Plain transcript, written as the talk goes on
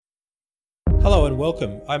Hello and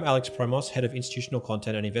welcome. I'm Alex Promos, Head of Institutional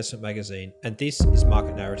Content and Investment Magazine, and this is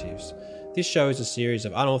Market Narratives. This show is a series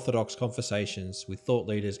of unorthodox conversations with thought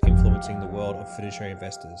leaders influencing the world of fiduciary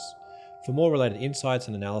investors. For more related insights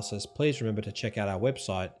and analysis, please remember to check out our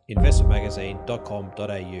website,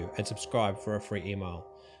 investmentmagazine.com.au, and subscribe for a free email.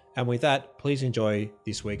 And with that, please enjoy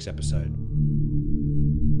this week's episode.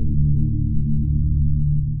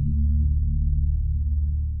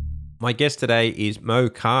 My guest today is Mo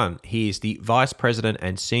Khan. He is the Vice President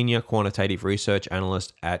and Senior Quantitative Research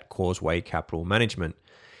Analyst at Causeway Capital Management.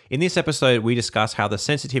 In this episode, we discuss how the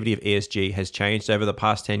sensitivity of ESG has changed over the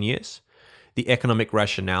past 10 years, the economic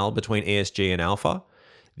rationale between ESG and alpha,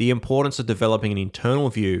 the importance of developing an internal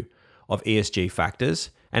view of ESG factors,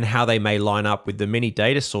 and how they may line up with the many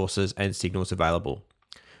data sources and signals available.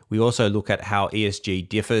 We also look at how ESG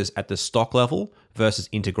differs at the stock level versus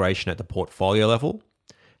integration at the portfolio level,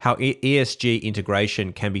 how ESG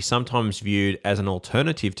integration can be sometimes viewed as an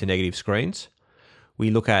alternative to negative screens. We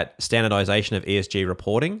look at standardization of ESG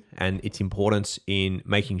reporting and its importance in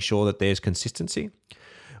making sure that there's consistency.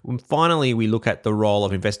 And finally, we look at the role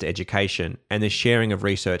of investor education and the sharing of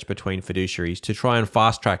research between fiduciaries to try and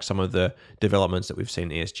fast track some of the developments that we've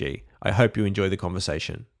seen in ESG. I hope you enjoy the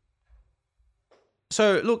conversation.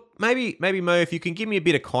 So look, maybe Mo, if you can give me a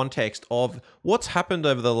bit of context of what's happened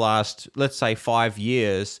over the last, let's say, 5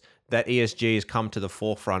 years that ESG has come to the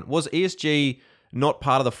forefront. Was ESG not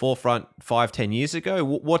part of the forefront 5-10 years ago?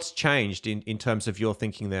 What's changed in terms of your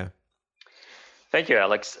thinking there? Thank you,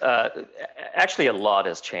 Alex. Actually, a lot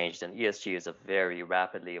has changed, and ESG is a very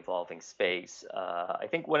rapidly evolving space. I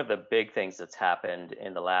think one of the big things that's happened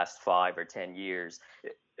in the last 5 or 10 years,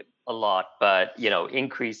 a lot, but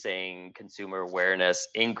increasing consumer awareness,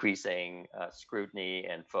 increasing scrutiny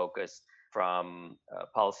and focus from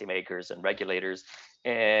policymakers and regulators,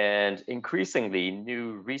 and increasingly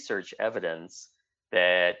new research evidence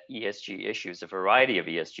that ESG issues, a variety of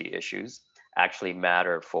ESG issues, actually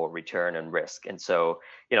matter for return and risk. And so,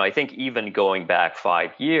 I think even going back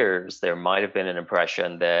 5 years, there might have been an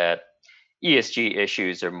impression that ESG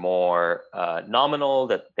issues are more nominal,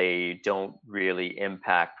 that they don't really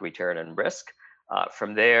impact return and risk.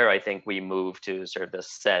 From there, I think we move to sort of the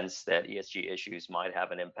sense that ESG issues might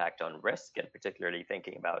have an impact on risk, and particularly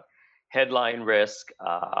thinking about headline risk.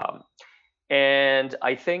 And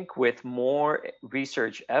I think with more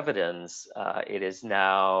research evidence, there's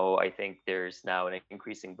now an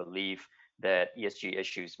increasing belief that ESG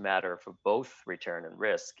issues matter for both return and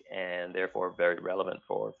risk, and therefore very relevant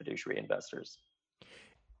for fiduciary investors.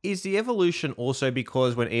 Is the evolution also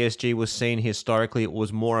because when ESG was seen historically, it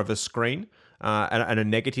was more of a screen and a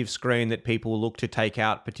negative screen that people look to take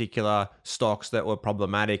out particular stocks that were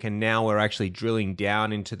problematic, and now we're actually drilling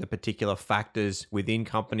down into the particular factors within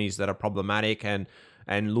companies that are problematic and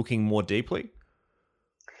looking more deeply?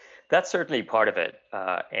 That's certainly part of it.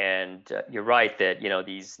 And you're right that,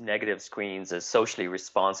 these negative screens as socially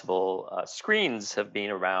responsible screens have been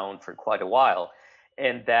around for quite a while.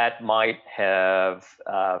 And that might have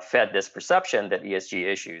fed this perception that ESG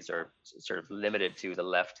issues are sort of limited to the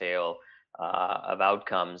left tail of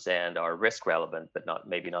outcomes and are risk relevant, but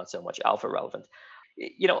maybe not so much alpha relevant.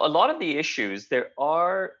 A lot of the issues, there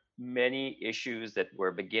are many issues that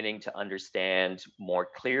we're beginning to understand more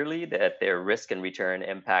clearly, that their risk and return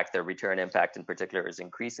impact, their return impact in particular, is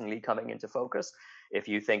increasingly coming into focus. If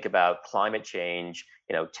you think about climate change,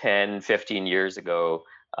 10, 15 years ago,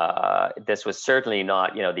 this was certainly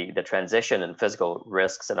not, the transition and physical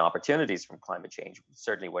risks and opportunities from climate change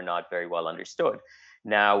certainly were not very well understood.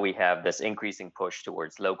 Now we have this increasing push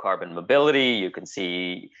towards low carbon mobility. You can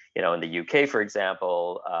see, in the UK, for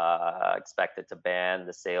example, expected to ban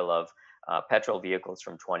the sale of petrol vehicles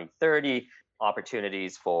from 2030,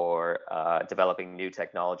 opportunities for developing new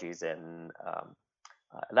technologies in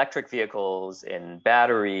electric vehicles, in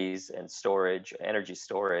batteries, and storage, energy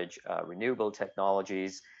storage, renewable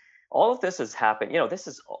technologies. All of this has happened.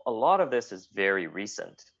 A lot of this is very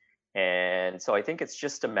recent. And so I think it's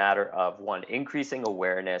just a matter of increasing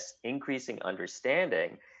awareness, increasing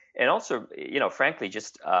understanding, and also, frankly,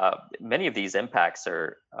 just many of these impacts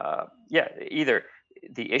are, either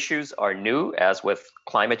the issues are new, as with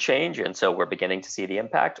climate change, and so we're beginning to see the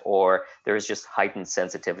impact, or there's just heightened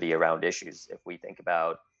sensitivity around issues. If we think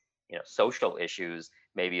about, social issues,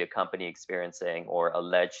 maybe a company experiencing or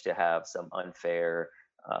alleged to have some unfair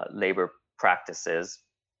labor practices.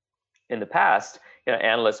 In the past,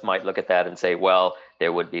 analysts might look at that and say, well,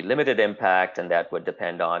 there would be limited impact, and that would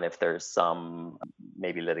depend on if there's some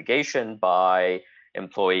maybe litigation by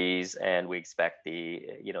employees, and we expect the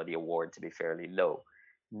award to be fairly low.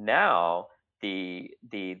 Now,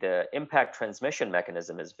 the impact transmission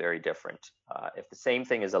mechanism is very different. If the same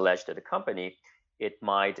thing is alleged at a company, it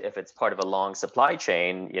might, if it's part of a long supply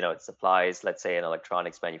chain, it supplies, let's say, an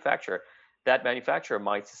electronics manufacturer, that manufacturer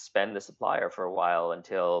might suspend the supplier for a while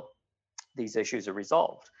until these issues are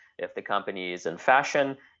resolved. If the company is in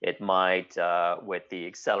fashion, it might, with the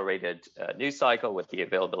accelerated news cycle, with the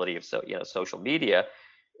availability of social media,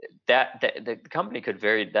 that the company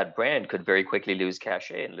that brand could very quickly lose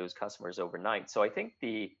cachet and lose customers overnight. So I think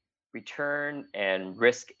the return and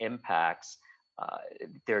risk impacts, uh,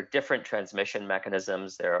 there are different transmission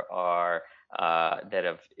mechanisms. There are that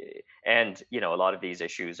have, and a lot of these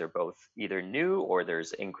issues are both either new or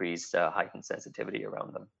there's increased heightened sensitivity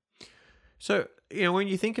around them. So, when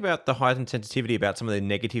you think about the heightened sensitivity about some of the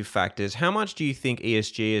negative factors, how much do you think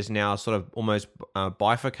ESG is now sort of almost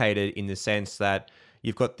bifurcated in the sense that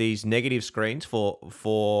you've got these negative screens for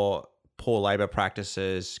poor labor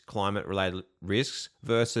practices, climate related risks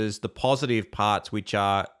versus the positive parts, which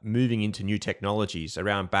are moving into new technologies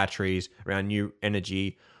around batteries, around new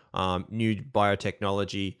energy, new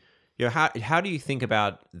biotechnology. How do you think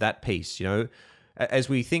about that piece? As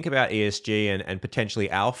we think about ESG and potentially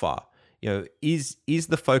alpha, is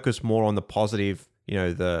the focus more on the positive,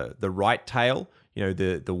 the right tail,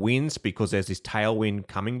 the wins because there's this tailwind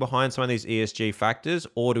coming behind some of these ESG factors,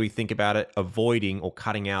 or do we think about it avoiding or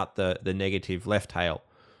cutting out the negative left tail?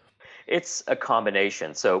 It's a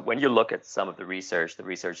combination. So when you look at some of the research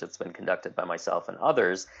that's been conducted by myself and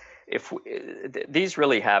others, if these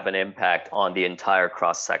really have an impact on the entire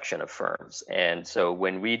cross section of firms. And so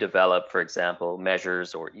when we develop, for example,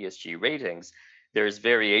 measures or ESG ratings, there's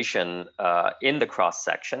variation in the cross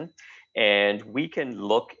section. And we can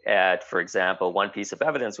look at, for example, one piece of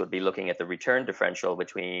evidence would be looking at the return differential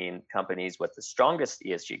between companies with the strongest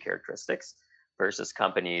ESG characteristics versus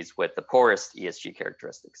companies with the poorest ESG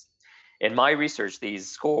characteristics. In my research, these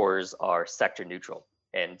scores are sector neutral.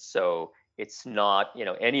 And so it's not,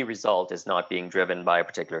 any result is not being driven by a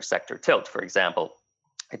particular sector tilt. For example,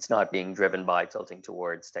 it's not being driven by tilting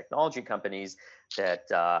towards technology companies that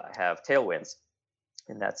have tailwinds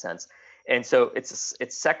in that sense. And so it's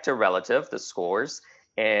sector relative, the scores,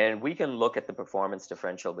 and we can look at the performance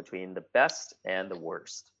differential between the best and the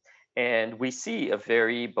worst. And we see a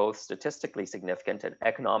very both statistically significant and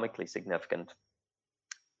economically significant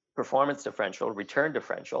performance differential, return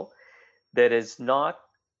differential, that is not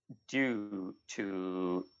due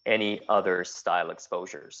to any other style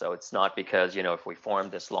exposure. So it's not because, if we form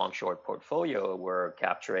this long short portfolio, we're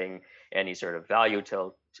capturing any sort of value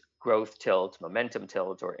tilt, growth tilt, momentum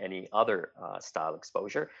tilt, or any other style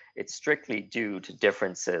exposure. It's strictly due to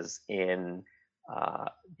differences in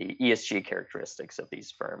the ESG characteristics of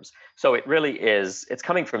these firms. So it really is, it's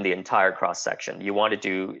coming from the entire cross section. You want to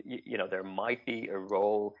do, there might be a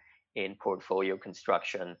role in portfolio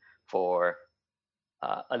construction for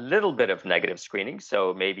a little bit of negative screening.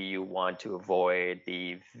 So maybe you want to avoid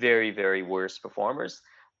the very, very worst performers.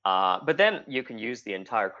 But then you can use the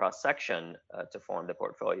entire cross section to form the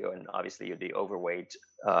portfolio. And obviously, you'd be overweight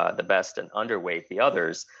the best and underweight the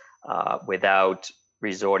others without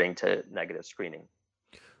resorting to negative screening.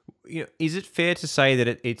 Is it fair to say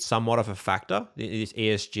that it's somewhat of a factor? This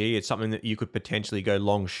ESG, it's something that you could potentially go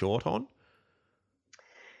long short on?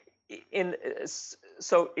 in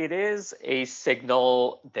so it is a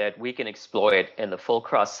signal that we can exploit in the full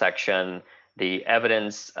cross section. The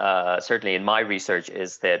evidence, certainly in my research,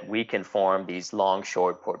 is that we can form these long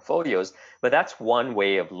short portfolios, but that's one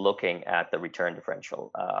way of looking at the return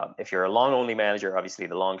differential. If you're a long only manager, obviously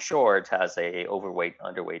the long short has a overweight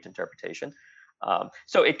underweight interpretation.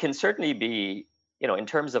 So it can certainly be, in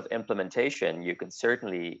terms of implementation, you can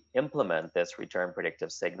certainly implement this return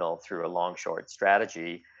predictive signal through a long short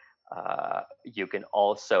strategy. You can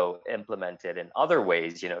also implement it in other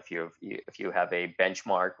ways. If you have a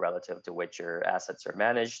benchmark relative to which your assets are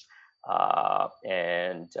managed,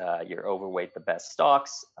 and you're overweight the best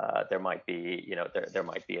stocks, there might be, there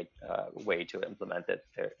might be a way to implement it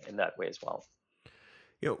in that way as well.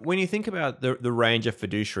 When you think about the range of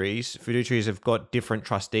fiduciaries have got different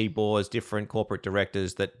trustee boards, different corporate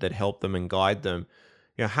directors that help them and guide them.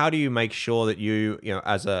 How do you make sure that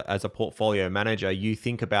as a portfolio manager, you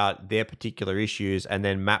think about their particular issues and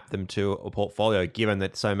then map them to a portfolio, given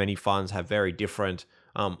that so many funds have very different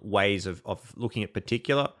ways of looking at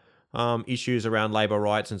particular issues around labor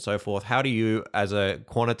rights and so forth? How do you, as a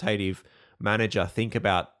quantitative manager, think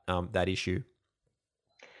about that issue?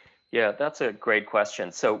 Yeah, that's a great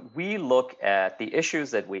question. So we look at the issues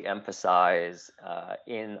that we emphasize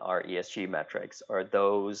in our ESG metrics are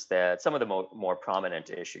those that some of the more prominent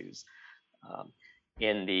issues. Um,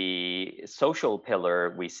 In the social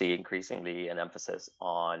pillar, we see increasingly an emphasis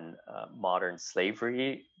on modern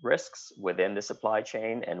slavery risks within the supply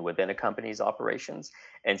chain and within a company's operations.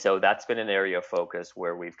 And so that's been an area of focus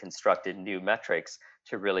where we've constructed new metrics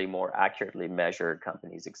to really more accurately measure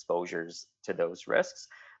companies' exposures to those risks.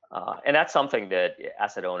 And that's something that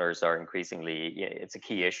asset owners are increasingly, it's a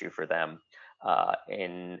key issue for them.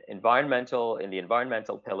 In the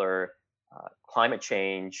environmental pillar, climate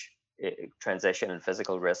change, transition and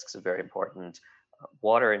physical risks are very important.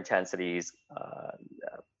 Water intensities,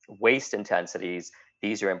 waste intensities,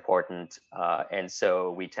 these are important. And so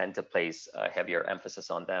we tend to place a heavier emphasis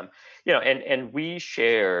on them. And we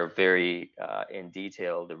share very in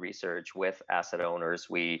detail the research with asset owners.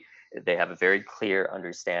 They have a very clear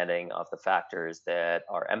understanding of the factors that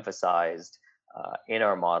are emphasized in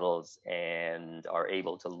our models and are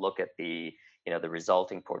able to look at the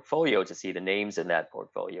resulting portfolio to see the names in that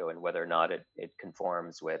portfolio and whether or not it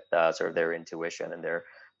conforms with sort of their intuition and their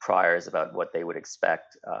priors about what they would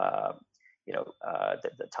expect, the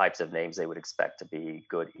types of names they would expect to be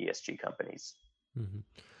good ESG companies. Mhm.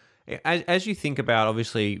 As you think about,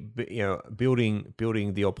 obviously, building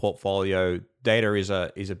your portfolio, data is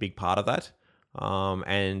a big part of that,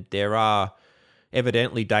 and there are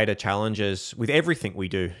evidently data challenges with everything we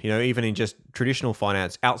do. Even in just traditional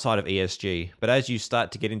finance outside of ESG. But as you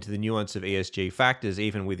start to get into the nuance of ESG factors,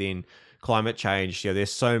 even within climate change,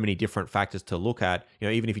 there's so many different factors to look at.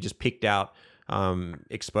 Even if you just picked out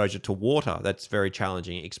exposure to water, that's very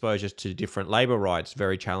challenging. Exposure to different labor rights,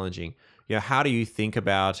 very challenging. How do you think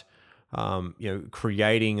about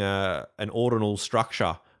creating an ordinal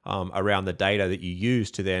structure around the data that you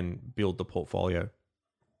use to then build the portfolio?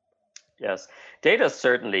 Yes, data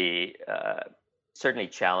certainly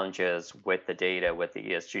challenges with the data, with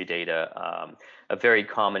the ESG data. A very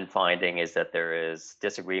common finding is that there is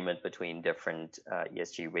disagreement between different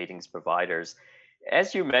ESG ratings providers.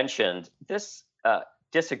 As you mentioned, this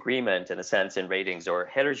disagreement, in a sense, in ratings or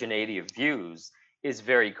heterogeneity of views is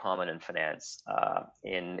very common in finance.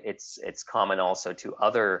 It's common also to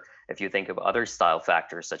other, if you think of other style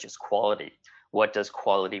factors such as quality. What does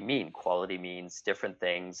quality mean? Quality means different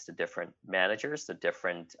things to different managers, to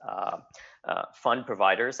different fund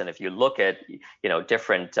providers. And if you look at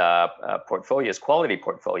different portfolios, quality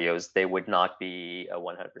portfolios, they would not be a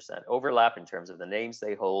 100% overlap in terms of the names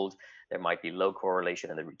they hold. There might be low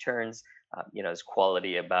correlation in the returns. Is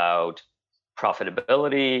quality about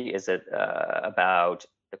profitability? Is it about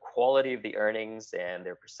the quality of the earnings and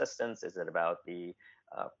their persistence? Is it about the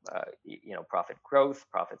profit growth,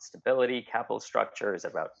 profit stability, capital structure? Is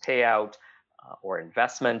it about payout or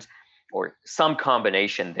investment or some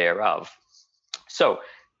combination thereof? So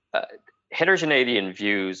heterogeneity in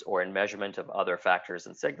views or in measurement of other factors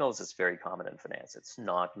and signals is very common in finance. It's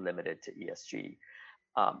not limited to ESG.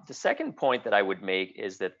 The second point that I would make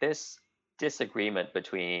is that this disagreement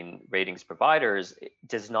between ratings providers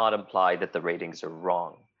does not imply that the ratings are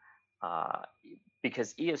wrong.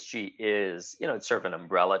 Because ESG is, it's sort of an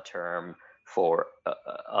umbrella term for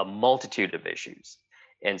a multitude of issues.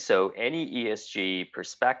 And so any ESG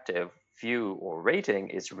perspective, view, or rating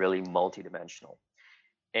is really multidimensional.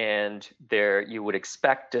 And there you would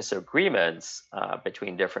expect disagreements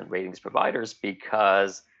between different ratings providers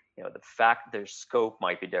because the fact their scope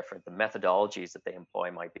might be different, the methodologies that they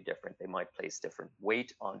employ might be different. They might place different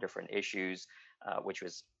weight on different issues, which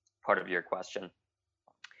was part of your question.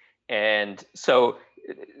 And so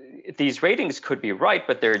these ratings could be right,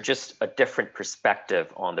 but they're just a different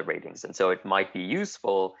perspective on the ratings. And so it might be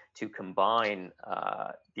useful to combine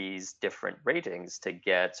these different ratings to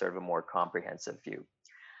get sort of a more comprehensive view.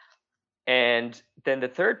 And then the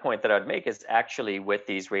third point that I'd make is actually with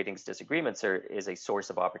these ratings disagreements, there is a source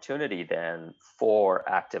of opportunity then for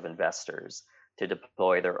active investors to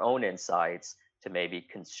deploy their own insights to maybe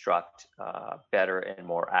construct better and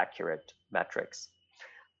more accurate metrics.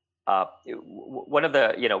 One of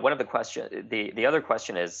the question, the other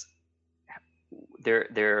question is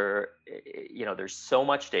there's so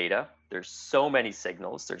much data, there's so many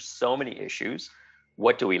signals, there's so many issues.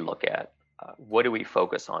 What do we look at? What do we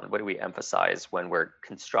focus on? What do we emphasize when we're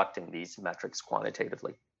constructing these metrics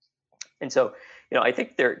quantitatively? And so, I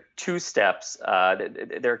think there are two steps.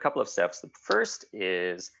 There are a couple of steps. The first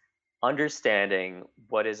is understanding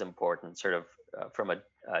what is important, sort of from a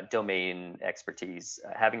domain expertise,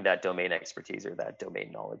 having that domain expertise or that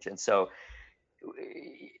domain knowledge. And so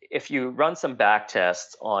if you run some back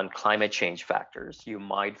tests on climate change factors, you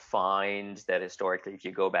might find that historically, if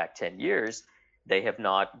you go back 10 years, they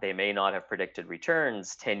may not have predicted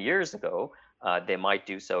returns 10 years ago. They might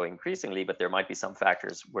do so increasingly, but there might be some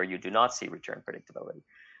factors where you do not see return predictability.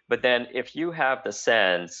 But then if you have the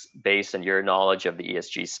sense, based on your knowledge of the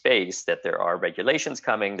ESG space, that there are regulations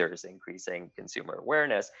coming, there's increasing consumer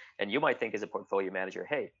awareness, and you might think as a portfolio manager,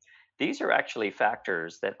 hey, these are actually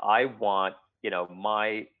factors that I want,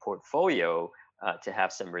 my portfolio to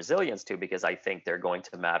have some resilience to, because I think they're going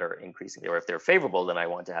to matter increasingly. Or if they're favorable, then I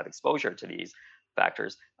want to have exposure to these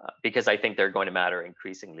factors because I think they're going to matter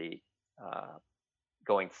increasingly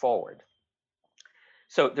going forward.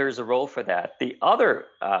 So there's a role for that. The other,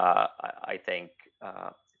 I think,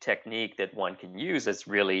 technique that one can use is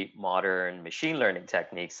really modern machine learning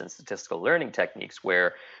techniques and statistical learning techniques,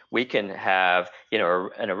 where we can have,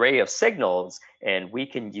 an array of signals, and we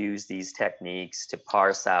can use these techniques to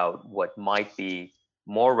parse out what might be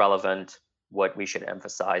more relevant, what we should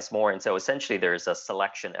emphasize more. And so essentially, there's a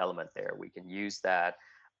selection element there. We can use that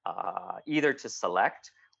either to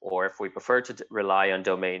select, or if we prefer to rely on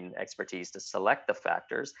domain expertise to select the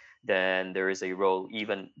factors, then there is a role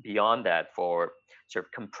even beyond that for sort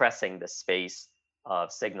of compressing the space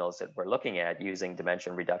of signals that we're looking at using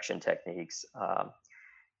dimension reduction techniques.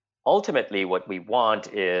 Ultimately, what we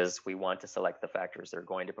want is we want to select the factors that are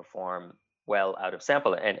going to perform well out of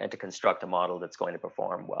sample, and to construct a model that's going to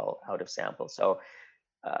perform well out of sample. So,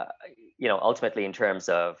 ultimately, in terms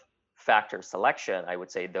of factor selection, I would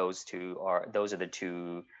say those are the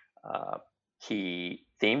two key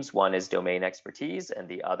themes. One is domain expertise, and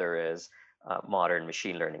the other is modern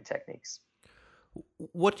machine learning techniques.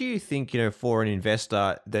 What do you think, for an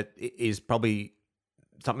investor that is probably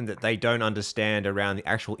something that they don't understand around the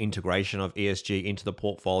actual integration of ESG into the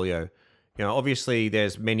portfolio? Obviously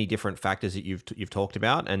there's many different factors that you've talked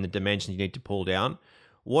about and the dimensions you need to pull down.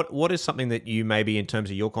 What is something that you, maybe in terms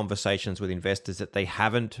of your conversations with investors, that they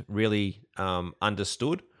haven't really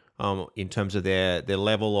understood in terms of their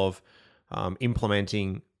level of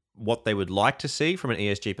implementing what they would like to see from an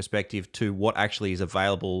ESG perspective to what actually is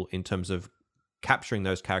available in terms of capturing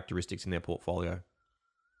those characteristics in their portfolio?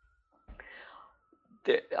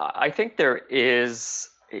 I think there is,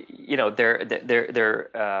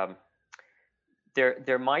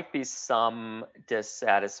 there might be some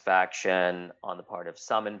dissatisfaction on the part of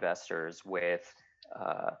some investors with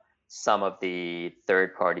some of the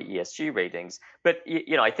third-party ESG ratings. But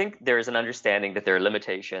I think there is an understanding that there are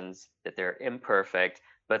limitations, that they're imperfect,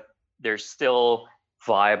 but they're still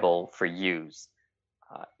viable for use.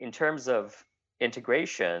 In terms of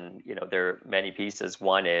integration, there are many pieces.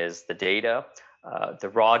 One is the data, the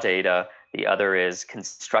raw data. The other is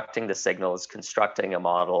constructing the signals, constructing a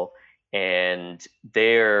model. And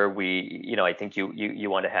there I think you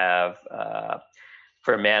want to have,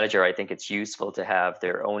 for a manager, I think it's useful to have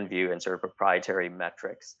their own view and sort of proprietary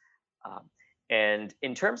metrics. And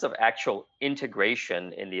in terms of actual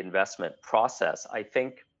integration in the investment process, I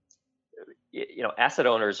think, asset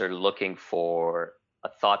owners are looking for a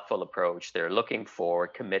thoughtful approach. They're looking for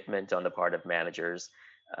commitment on the part of managers,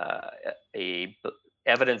 a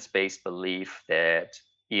evidence-based belief that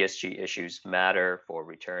ESG issues matter for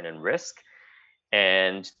return and risk,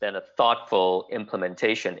 and then a thoughtful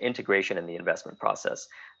integration in the investment process.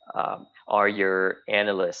 Are your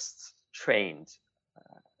analysts trained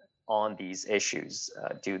on these issues?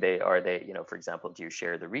 Are they, for example, do you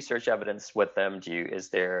share the research evidence with them? Is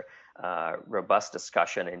there robust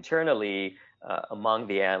discussion internally among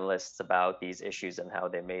the analysts about these issues and how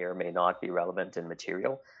they may or may not be relevant and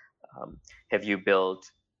material? Have you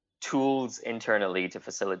built tools internally to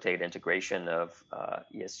facilitate integration of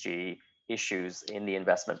ESG issues in the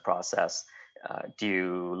investment process? Do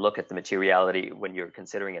you look at the materiality when you're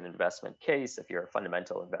considering an investment case? If you're a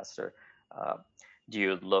fundamental investor, do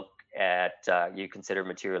you look at, you consider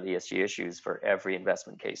material ESG issues for every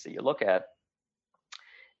investment case that you look at?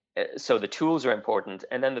 So the tools are important.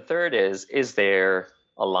 And then the third is there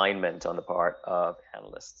alignment on the part of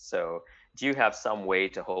analysts? So do you have some way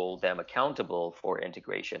to hold them accountable for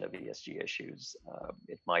integration of ESG issues?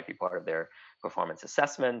 It might be part of their performance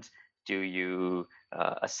assessment. Do you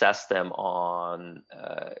assess them on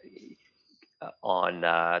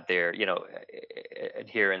their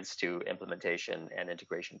adherence to implementation and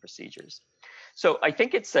integration procedures? So I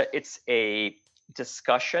think it's a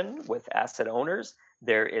discussion with asset owners.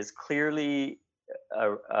 There is clearly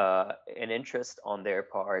an interest on their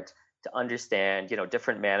part to understand,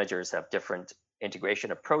 different managers have different integration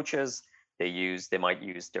approaches. They might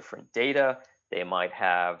use different data.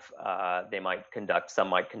 Some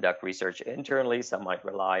might conduct research internally, some might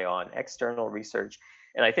rely on external research.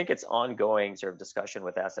 And I think it's ongoing sort of discussion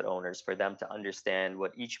with asset owners for them to understand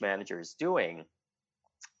what each manager is doing,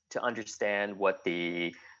 to understand what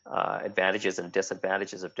the advantages and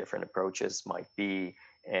disadvantages of different approaches might be,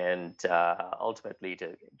 and ultimately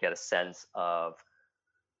to get a sense of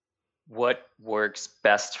what works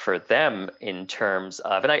best for them in terms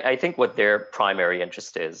of, and I think what their primary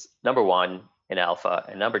interest is, number one, in alpha,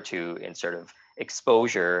 and number two, in sort of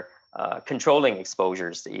exposure, controlling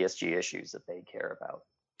exposures to ESG issues that they care about.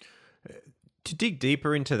 To dig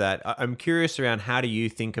deeper into that, I'm curious around how do you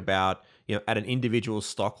think about, at an individual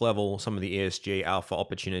stock level, some of the ESG alpha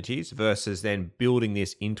opportunities versus then building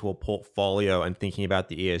this into a portfolio and thinking about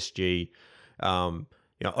the ESG,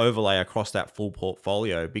 overlay across that full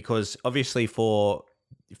portfolio. Because obviously for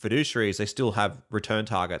fiduciaries, they still have return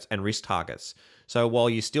targets and risk targets. So while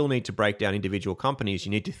you still need to break down individual companies,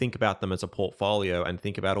 you need to think about them as a portfolio and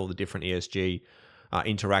think about all the different ESG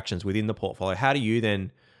interactions within the portfolio. How do you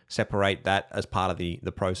then separate that as part of the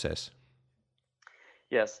process?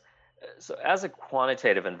 Yes. So as a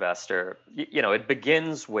quantitative investor, it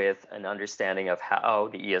begins with an understanding of how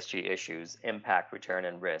the ESG issues impact return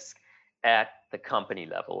and risk at the company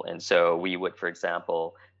level. And so we would, for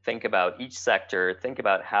example, think about each sector, think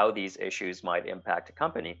about how these issues might impact a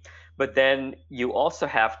company. But then you also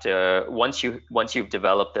have to, once you've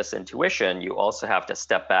developed this intuition, you also have to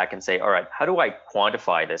step back and say, all right, how do I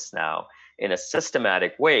quantify this now in a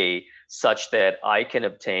systematic way such that I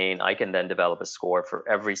can then develop a score for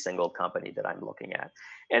every single company that I'm looking at.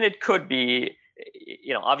 And it could be,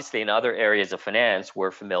 obviously in other areas of finance,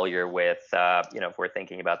 we're familiar with, if we're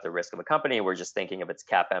thinking about the risk of a company, we're just thinking of its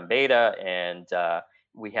CAPM beta, and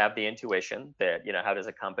we have the intuition that, how does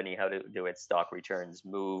a company, how do its stock returns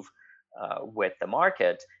move with the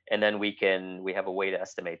market? And then we have a way to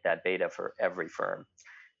estimate that beta for every firm.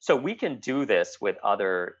 So we can do this with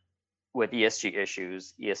ESG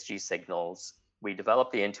issues, ESG signals. We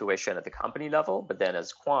develop the intuition at the company level, but then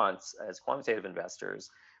as quantitative investors,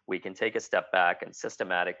 we can take a step back and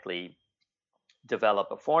systematically develop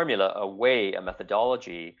a formula, a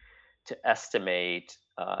methodology to estimate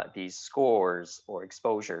these scores or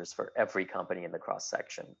exposures for every company in the cross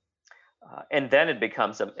section. And then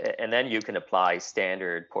and then you can apply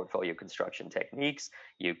standard portfolio construction techniques.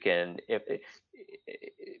 You're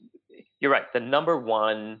right. The number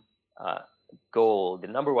one goal, the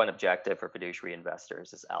number one objective for fiduciary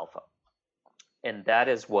investors is alpha. And that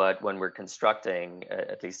is what, when we're constructing,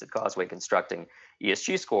 at least at Causeway, constructing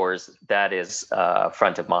ESG scores, that is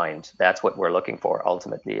front of mind. That's what we're looking for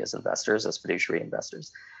ultimately as investors, as fiduciary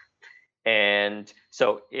investors. And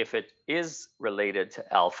so if it is related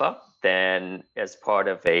to alpha, then as part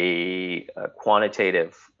of a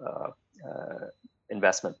quantitative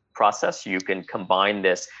investment process, you can combine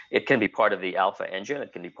this. It can be part of the alpha engine,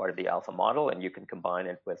 it can be part of the alpha model, and you can combine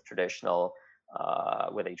it with a traditional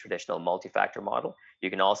multi-factor model. You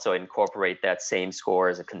can also incorporate that same score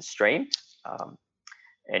as a constraint,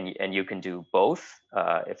 and you can do both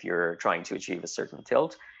if you're trying to achieve a certain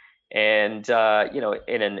tilt. And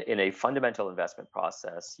in a fundamental investment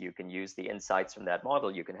process, you can use the insights from that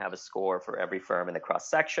model. You can have a score for every firm in the cross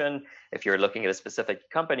section. If you're looking at a specific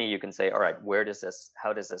company, you can say, all right,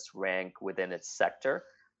 how does this rank within its sector?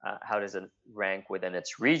 How does it rank within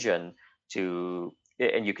its region?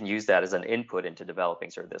 And you can use that as an input into developing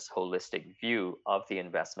sort of this holistic view of the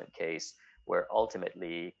investment case, where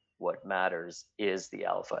ultimately what matters is the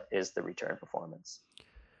alpha, is the return performance.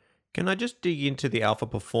 Can I just dig into the alpha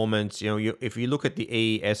performance? If you look at the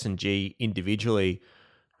E, S, and G individually,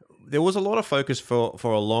 there was a lot of focus for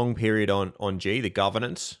a long period on G, the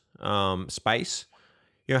governance space.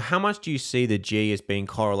 How much do you see the G as being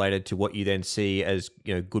correlated to what you then see as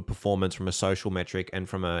good performance from a social metric and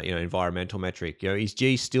from a environmental metric? Is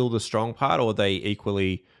G still the strong part, or are they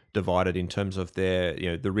equally divided in terms of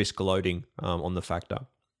their the risk loading on the factor?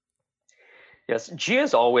 Yes,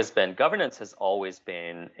 governance has always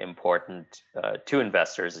been important to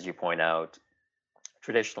investors, as you point out,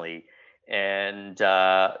 traditionally. And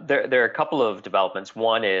there are a couple of developments.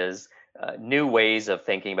 One is new ways of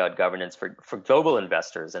thinking about governance for global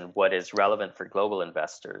investors and what is relevant for global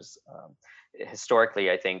investors. Historically,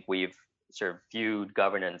 I think we've sort of viewed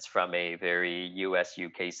governance from a very US,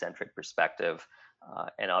 UK centric perspective.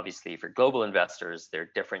 And obviously, for global investors, there are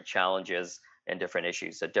different challenges and different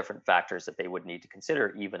issues, so different factors that they would need to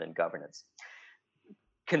consider even in governance.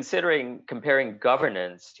 Comparing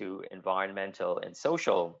governance to environmental and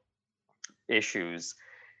social issues,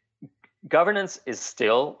 governance is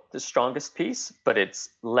still the strongest piece, but it's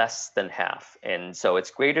less than half. And so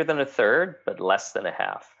it's greater than a third, but less than a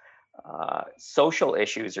half. Social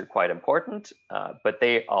issues are quite important, but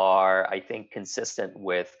they are, I think, consistent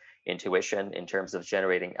with intuition in terms of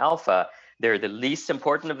generating alpha. They're the least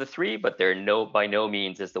important of the three, but by no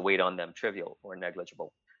means is the weight on them trivial or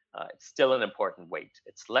negligible. It's still an important weight.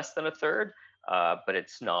 It's less than a third, but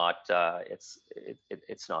it's not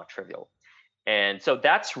trivial. And so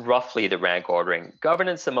that's roughly the rank ordering.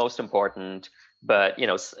 Governance the most important, but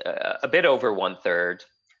a bit over one third.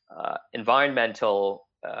 Environmental,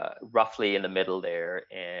 roughly in the middle there,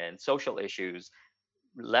 and social issues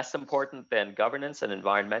less important than governance and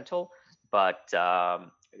environmental, but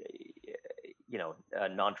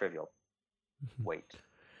non-trivial weight.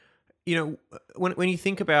 When you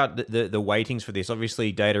think about the weightings for this,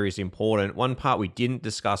 obviously data is important. One part we didn't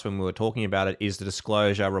discuss when we were talking about it is the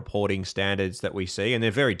disclosure reporting standards that we see, and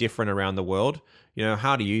they're very different around the world.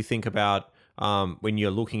 How do you think about when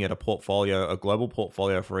you're looking at a portfolio, a global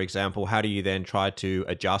portfolio, for example, how do you then try to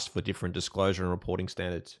adjust for different disclosure and reporting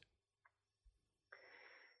standards?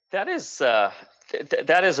 That is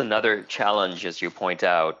that is another challenge, as you point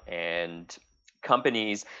out, and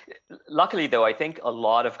companies. Luckily, though, I think a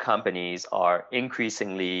lot of companies are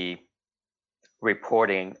increasingly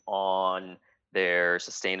reporting on their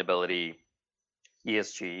sustainability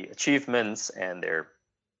ESG achievements and their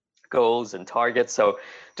goals and targets. So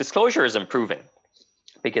disclosure is improving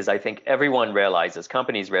because I think everyone realizes,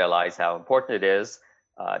 companies realize how important it is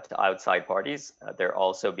to outside parties. They're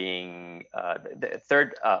also being the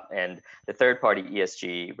third party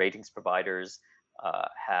ESG ratings providers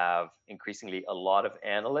have increasingly a lot of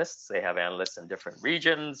analysts. They have analysts in different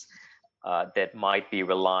regions that might be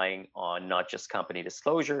relying on not just company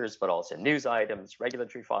disclosures, but also news items,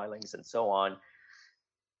 regulatory filings, and so on.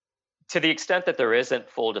 To the extent that there isn't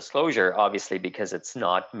full disclosure, obviously, because it's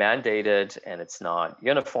not mandated and it's not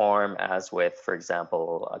uniform, as with, for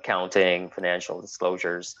example, accounting, financial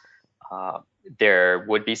disclosures, uh, there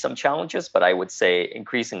would be some challenges, but I would say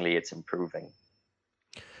increasingly it's improving.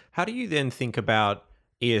 How do you then think about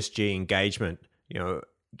ESG engagement?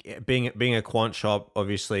 Being a quant shop,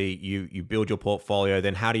 obviously you build your portfolio.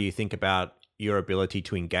 Then how do you think about your ability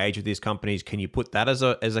to engage with these companies? Can you put that as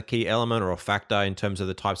a key element or a factor in terms of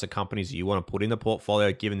the types of companies that you want to put in the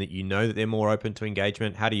portfolio, given that you know that they're more open to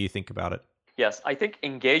engagement? How do you think about it? Yes, I think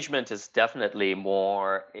engagement is definitely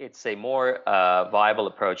it's a more viable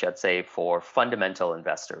approach, I'd say, for fundamental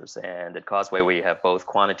investors. And at Causeway, we have both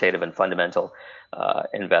quantitative and fundamental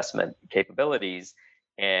investment capabilities.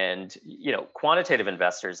 And, quantitative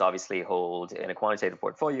investors obviously hold in a quantitative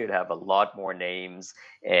portfolio, you'd have a lot more names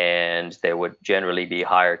and there would generally be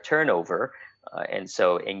higher turnover. And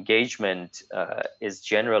so engagement is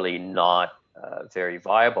generally not very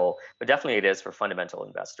viable, but definitely it is for fundamental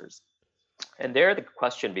investors. And there the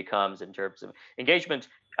question becomes, in terms of engagement,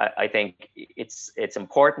 I think it's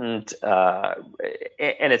important,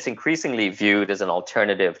 and it's increasingly viewed as an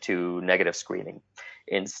alternative to negative screening.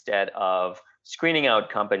 Instead of screening out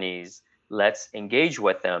companies, let's engage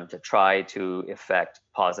with them to try to effect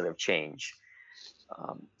positive change.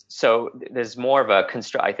 So there's more of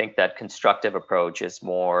I think that constructive approach is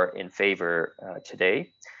more in favor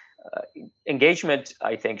today. Engagement,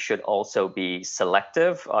 I think, should also be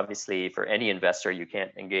selective. Obviously, for any investor, you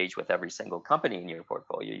can't engage with every single company in your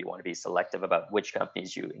portfolio. You want to be selective about which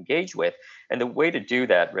companies you engage with. And the way to do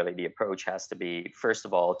that, really, the approach has to be, first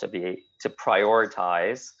of all, to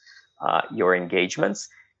prioritize your engagements.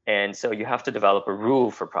 And so you have to develop a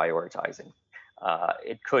rule for prioritizing.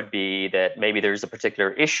 It could be that maybe there's a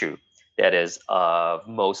particular issue that is of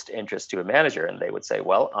most interest to a manager. And they would say,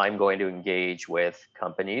 well, I'm going to engage with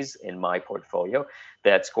companies in my portfolio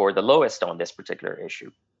that score the lowest on this particular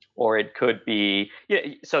issue. Or it could be,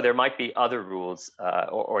 so there might be other rules,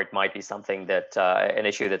 or it might be something that an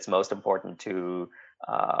issue that's most important to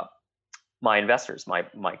my investors,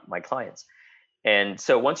 my clients. And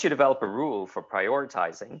so once you develop a rule for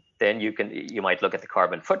prioritizing, then you might look at the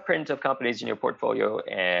carbon footprint of companies in your portfolio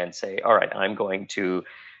and say, all right, I'm going to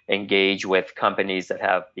engage with companies that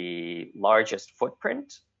have the largest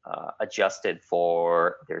footprint adjusted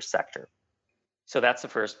for their sector. So that's the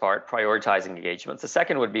first part, prioritizing engagements. The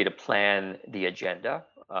second would be to plan the agenda.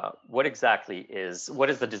 What is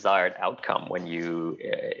the desired outcome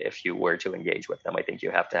if you were to engage with them? I think you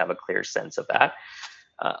have to have a clear sense of that.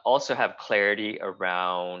 Also have clarity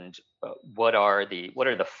around what are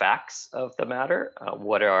the facts of the matter,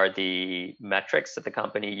 what are the metrics that the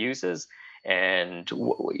company uses, and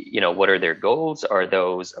what are their goals? Are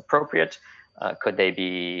those appropriate? Could they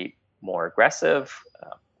be more aggressive?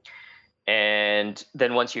 And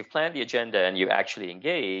then once you've planned the agenda and you actually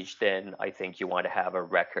engage, then I think you want to have a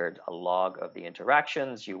record, a log of the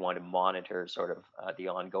interactions. You want to monitor sort of the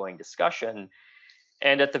ongoing discussion.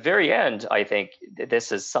 And at the very end, I think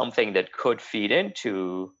this is something that could feed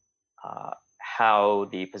into how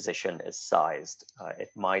the position is sized. It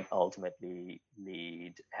might ultimately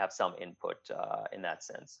have some input in that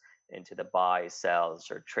sense into the buy, sells,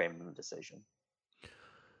 or trim decision.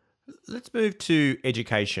 Let's move to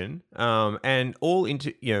education. And all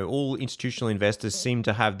institutional investors seem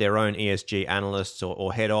to have their own ESG analysts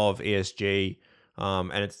or head of ESG,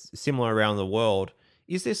 and it's similar around the world.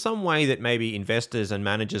 Is there some way that maybe investors and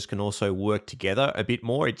managers can also work together a bit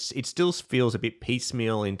more? It still feels a bit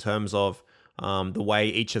piecemeal in terms of the way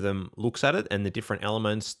each of them looks at it and the different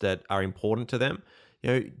elements that are important to them.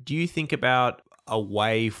 Do you think about a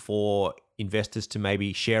way for investors to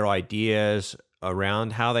maybe share ideas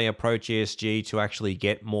around how they approach ESG to actually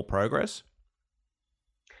get more progress?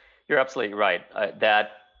 You're absolutely right.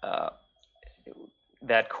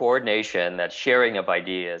 That coordination, that sharing of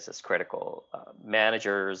ideas is critical.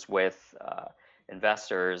 Managers with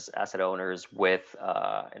investors, asset owners with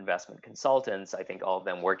investment consultants. I think all of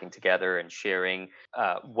them working together and sharing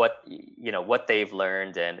what they've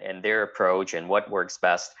learned and their approach and what works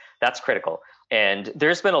best. That's critical. And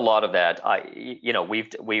there's been a lot of that.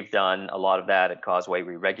 We've done a lot of that at Causeway.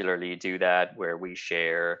 We regularly do that, where we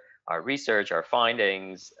share our research, our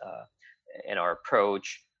findings, and our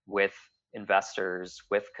approach with investors,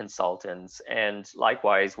 with consultants, and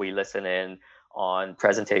likewise we listen in on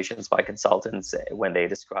presentations by consultants when they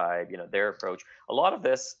describe their approach. A lot of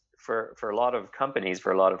this for a lot of companies,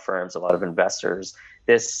 for a lot of firms, a lot of investors,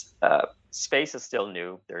 this space is still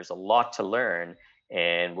new. There's a lot to learn,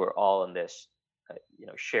 and we're all in this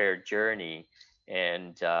shared journey.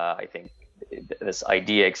 And I think this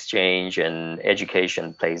idea exchange and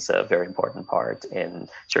education plays a very important part in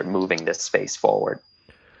sort of moving this space forward.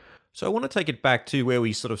 So I want to take it back to where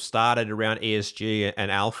we sort of started around ESG and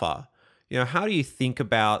alpha. How do you think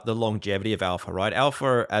about the longevity of alpha, right?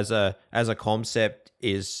 Alpha as a concept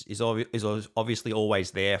is obviously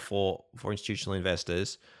always there for institutional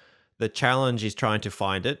investors. The challenge is trying to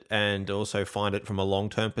find it and also find it from a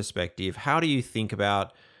long-term perspective. How do you think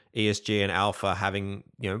about ESG and alpha having,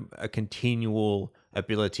 a continual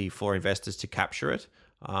ability for investors to capture it,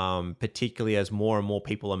 particularly as more and more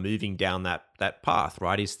people are moving down that path,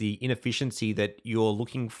 right? Is the inefficiency that you're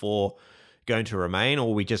looking for going to remain,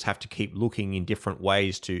 or we just have to keep looking in different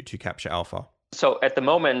ways to capture alpha? So at the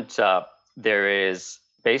moment, there is,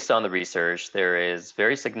 based on the research, there is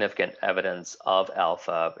very significant evidence of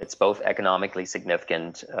alpha. It's both economically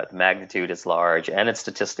significant, the magnitude is large, and it's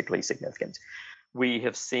statistically significant. We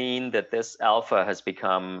have seen that this alpha has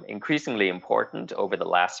become increasingly important over the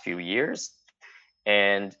last few years.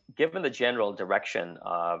 And given the general direction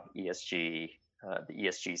of ESG, the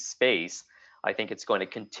ESG space, I think it's going to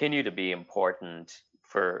continue to be important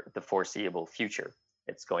for the foreseeable future.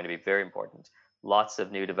 It's going to be very important. Lots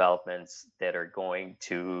of new developments that are going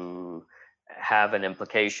to have an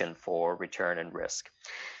implication for return and risk.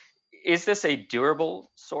 Is this a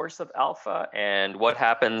durable source of alpha? And what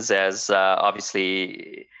happens as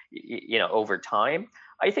obviously, over time?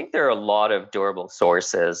 I think there are a lot of durable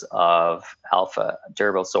sources of alpha,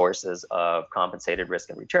 durable sources of compensated risk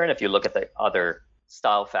and return. If you look at the other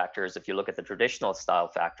style factors, if you look at the traditional style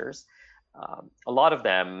factors, a lot of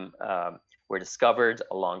them were discovered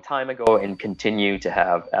a long time ago and continue to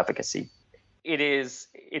have efficacy.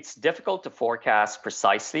 It's difficult to forecast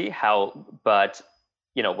precisely how, but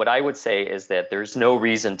what I would say is that there's no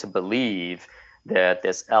reason to believe that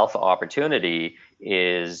this alpha opportunity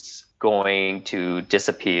is going to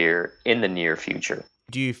disappear in the near future.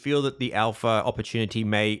 Do you feel that the alpha opportunity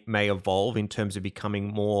may evolve in terms of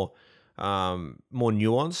becoming more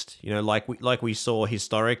nuanced? Like we saw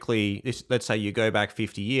historically. Let's say you go back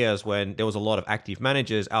 50 years when there was a lot of active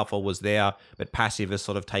managers, alpha was there, but passive has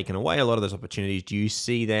sort of taken away a lot of those opportunities. Do you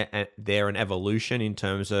see there an evolution in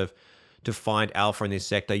terms of, to find alpha in this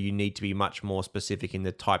sector, you need to be much more specific in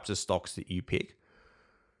the types of stocks that you pick?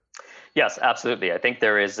 Yes, absolutely. I think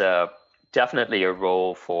there is definitely a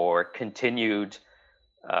role for continued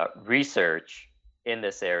research in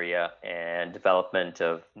this area and development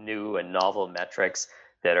of new and novel metrics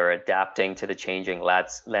that are adapting to the changing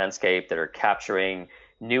landscape, that are capturing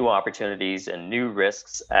new opportunities and new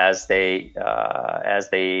risks as they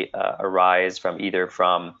arise from either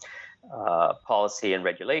policy and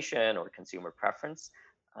regulation or consumer preference.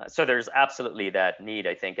 So there's absolutely that need,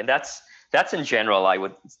 I think, and that's in general. I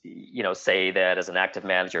would, say that as an active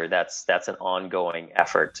manager, that's an ongoing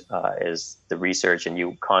effort. Is the research, and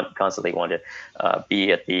you constantly want to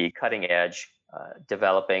be at the cutting edge,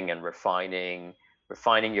 developing and refining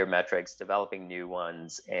your metrics, developing new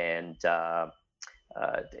ones, and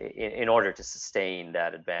in order to sustain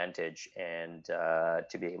that advantage and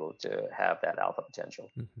to be able to have that alpha potential.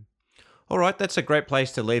 Mm-hmm. All right, that's a great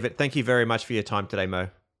place to leave it. Thank you very much for your time today, Mo.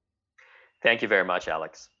 Thank you very much,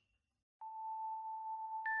 Alex.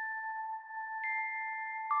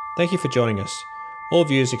 Thank you for joining us. All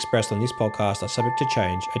views expressed on this podcast are subject to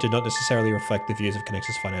change and do not necessarily reflect the views of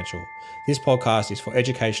Connexus Financial. This podcast is for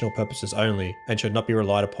educational purposes only and should not be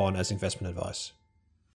relied upon as investment advice.